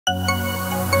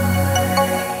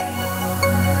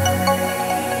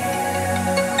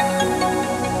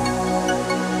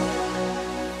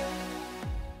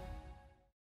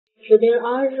So there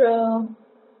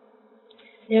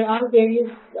are various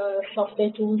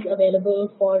software tools available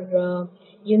for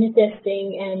unit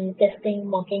testing and testing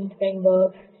mocking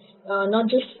frameworks, not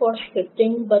just for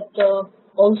scripting, but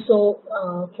also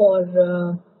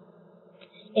for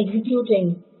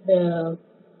executing the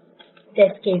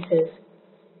test cases.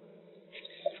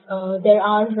 There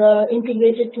are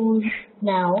integrated tools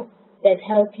now that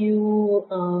help you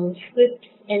script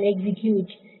and execute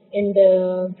in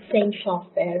the same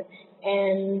software.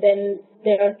 And then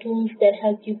there are tools that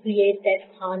help you create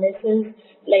test harnesses,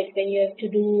 like when you have to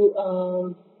do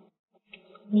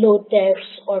load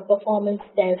tests or performance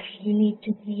tests, you need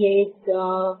to create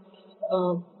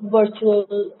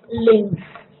virtual links,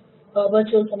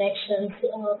 virtual connections,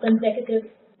 consecutive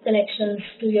connections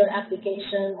to your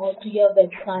application or to your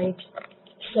website.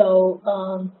 So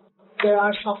there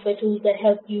are software tools that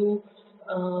help you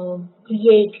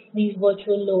create these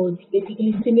virtual loads,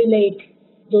 basically simulate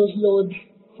those loads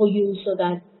for you so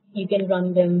that you can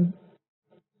run them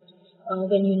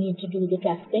when you need to do the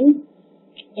testing.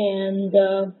 And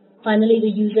finally, the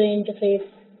user interface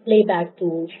playback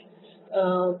tools.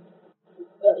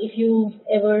 If you've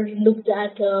ever looked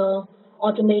at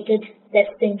automated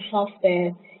testing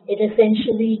software, it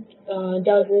essentially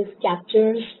does is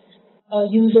captures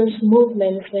users'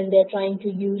 movements when they're trying to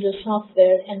use a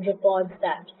software and records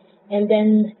that. And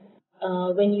then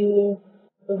when you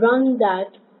run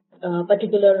that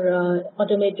particular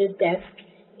automated test,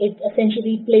 it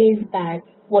essentially plays back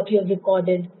what you have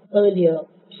recorded earlier.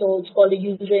 So it's called a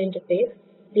user interface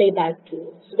playback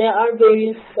tool. So there are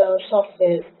various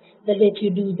softwares that let you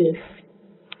do this.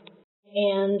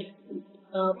 And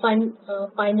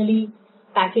finally,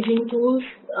 packaging tools,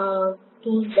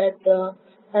 tools that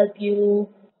help you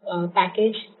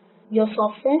package your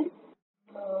software.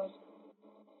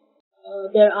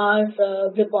 There are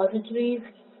repositories,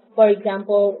 for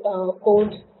example,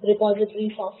 code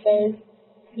repository softwares,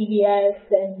 CVS,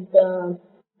 and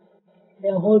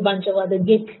there are a whole bunch of other.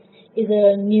 Git is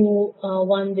a new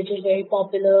one which is very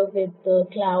popular with the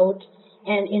cloud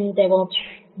and in DevOps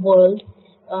world.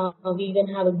 We even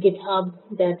have a GitHub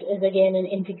that is again an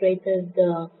integrated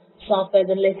software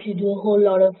that lets you do a whole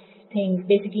lot of things,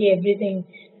 basically everything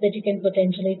that you can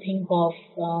potentially think of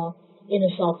in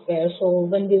a software. So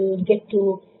when we get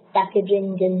to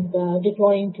packaging and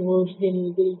deploying tools,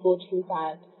 we'll go through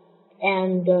that.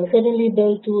 And certainly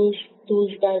build tools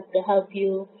that help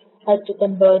to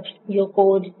convert your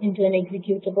code into an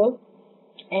executable.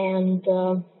 And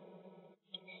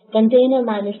container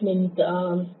management,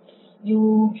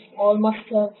 you all must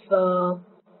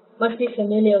be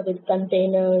familiar with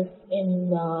containers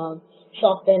in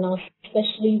software now,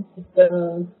 especially with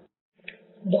the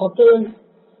Docker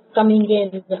coming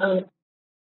in.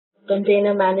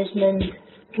 Container management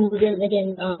tools, and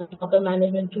again, Docker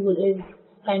management tool is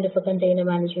kind of a container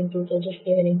management tool. So just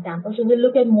give an example. So we'll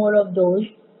look at more of those.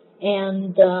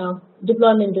 And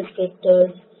deployment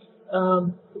descriptors.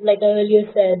 Like I earlier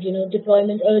said,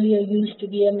 deployment earlier used to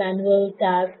be a manual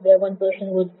task where one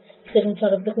person would sit in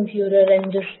front of the computer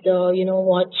and just,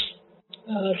 watch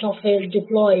software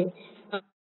deploy.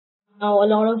 Now, a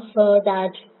lot of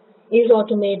that is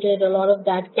automated. A lot of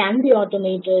that can be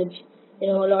automated. A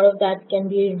lot of that can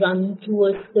be run through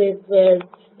a script where,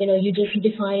 you just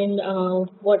define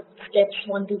what steps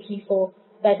 1, 2, 3, 4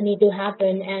 that need to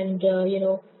happen, and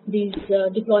these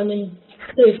deployment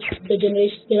scripts,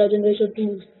 there are generation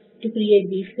tools to create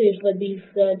these scripts, but these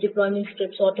deployment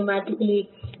scripts automatically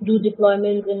do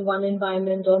deployments in one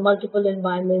environment or multiple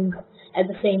environments at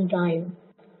the same time.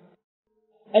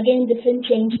 Again, different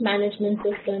change management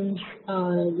systems, a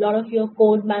lot of your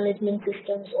code management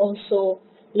systems also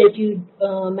let you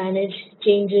manage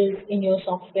changes in your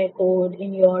software code,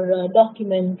 in your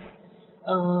documents.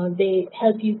 They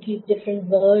help you keep different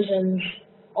versions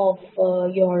of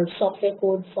your software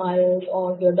code files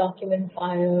or your document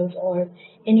files or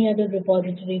any other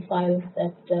repository files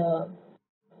that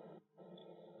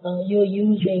you're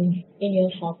using in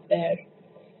your software.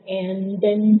 And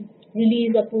then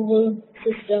release approval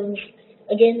systems.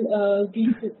 Again,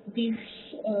 these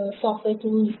software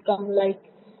tools come like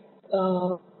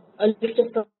a list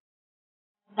of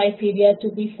criteria to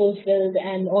be fulfilled,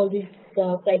 and all these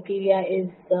criteria is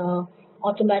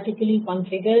automatically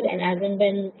configured, and as and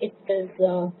when it is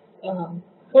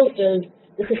fulfilled,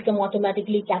 the system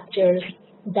automatically captures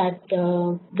that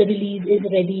the release is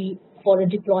ready for a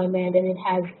deployment, and it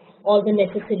has all the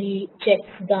necessary checks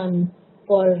done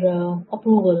for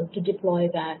approval to deploy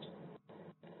that.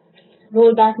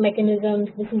 Rollback mechanisms,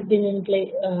 this has been in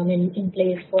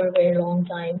place for a very long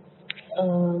time.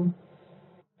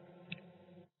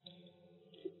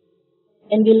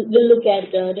 and we'll look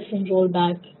at different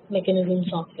rollback mechanism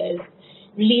software.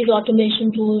 Release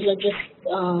automation tools, I just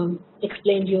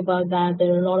explained to you about that.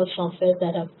 There are a lot of software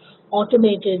that have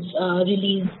automated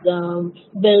release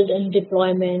build and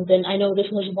deployment, and I know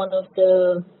this was one of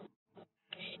the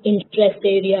interest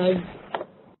areas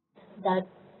that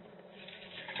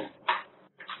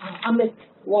Amit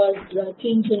was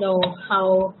keen to know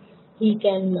how he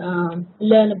can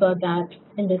learn about that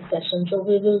in this session. So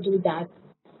we will do that.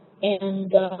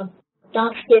 And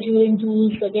task scheduling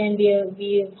tools, again,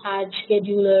 we've had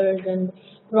schedulers and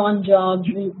cron jobs,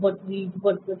 what it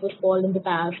was called in the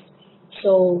past.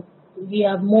 So we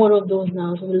have more of those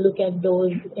now. So we'll look at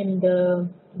those in the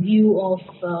view of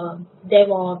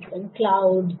DevOps and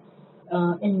cloud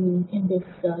in this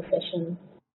session.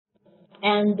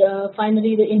 And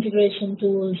finally, the integration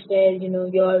tools, where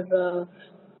your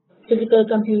physical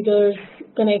computers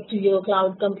connect to your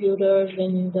cloud computers,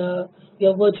 and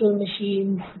your virtual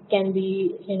machines can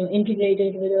be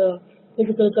integrated with a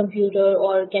physical computer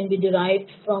or can be derived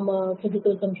from a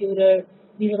physical computer.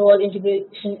 These are all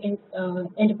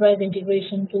enterprise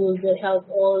integration tools that help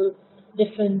all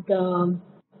different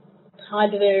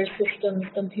hardware systems,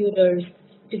 computers,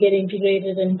 to get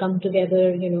integrated and come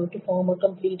together, to form a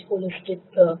complete holistic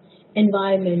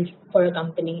environment for a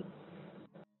company.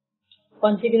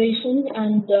 Configuration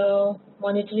and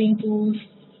monitoring tools.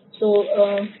 So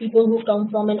people who come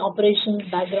from an operations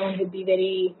background would be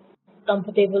very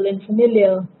comfortable and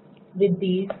familiar with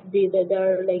these. There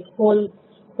are like whole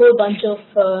bunch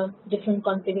of different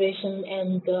configuration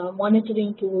and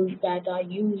monitoring tools that are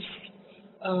used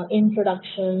in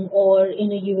production or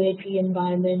in a UAT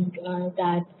environment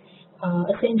that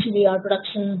essentially our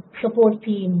production support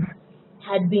teams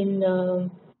had been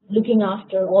looking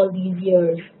after all these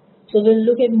years. So we'll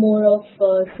look at more of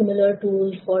similar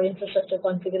tools for infrastructure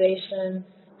configuration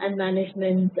and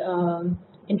management,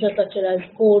 infrastructure as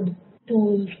code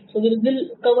tools. So we'll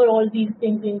cover all these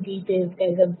things in detail,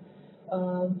 kind of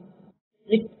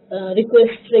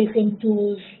request tracing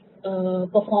tools,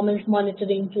 performance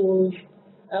monitoring tools.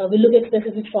 We look at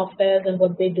specific softwares and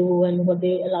what they do and what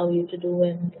they allow you to do,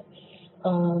 and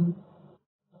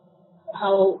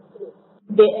how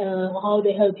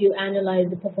they help you analyze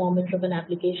the performance of an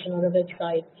application or a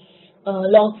website.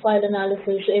 Log file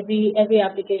analysis. Every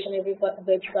application, every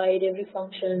website, every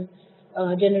function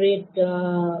generate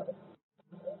a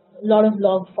lot of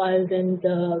log files, and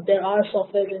there are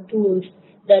softwares and tools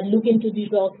that look into these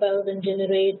log files and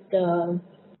generate the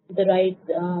right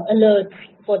alerts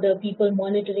for the people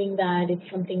monitoring that. If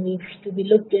something needs to be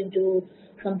looked into,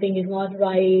 something is not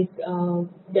right,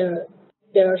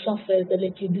 there are softwares that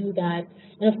let you do that.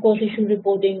 And of course, issue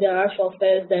reporting, there are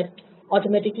softwares that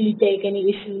automatically take any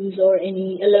issues or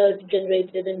any alert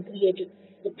generated and create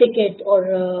a ticket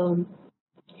or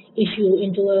issue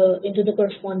into the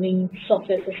corresponding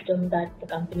software system that the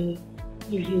company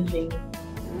is using.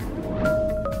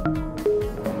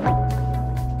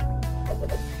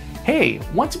 Hey,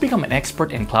 want to become an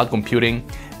expert in cloud computing?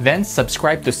 Then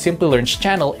subscribe to Simplilearn's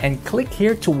channel and click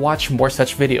here to watch more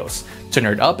such videos. To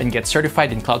nerd up and get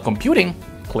certified in cloud computing,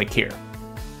 click here.